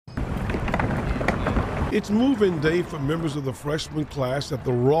It's move-in day for members of the freshman class at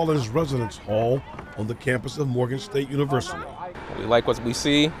the Rawlins Residence Hall on the campus of Morgan State University. We like what we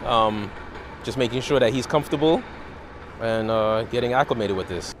see, just making sure that he's comfortable and getting acclimated with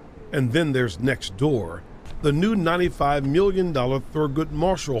this. And then there's next door, the new $95 million Thurgood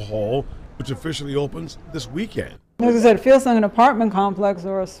Marshall Hall, which officially opens this weekend. As I said, it feels like an apartment complex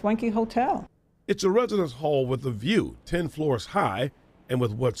or a swanky hotel. It's a residence hall with a view 10 floors high and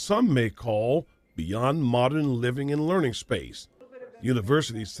with what some may call beyond modern living and learning space. The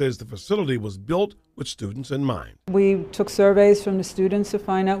university says the facility was built with students in mind. We took surveys from the students to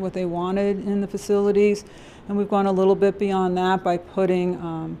find out what they wanted in the facilities, and we've gone a little bit beyond that by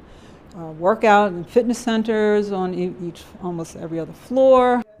putting workout and fitness centers on almost every other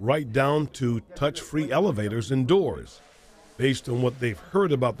floor. Right down to touch-free elevators indoors. Based on what they've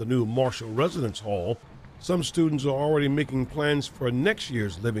heard about the new Marshall Residence Hall, some students are already making plans for next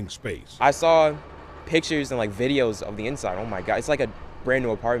year's living space. I saw pictures and videos of the inside. Oh my God, it's like a brand new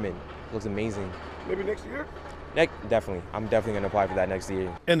apartment. It looks amazing. Maybe next year? Definitely. I'm definitely gonna apply for that next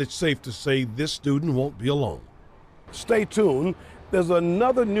year. And it's safe to say this student won't be alone. Stay tuned. There's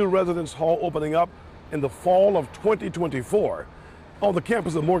another new residence hall opening up in the fall of 2024 on the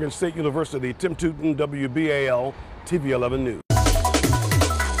campus of Morgan State University. Tim Tootin, WBAL-TV 11 News.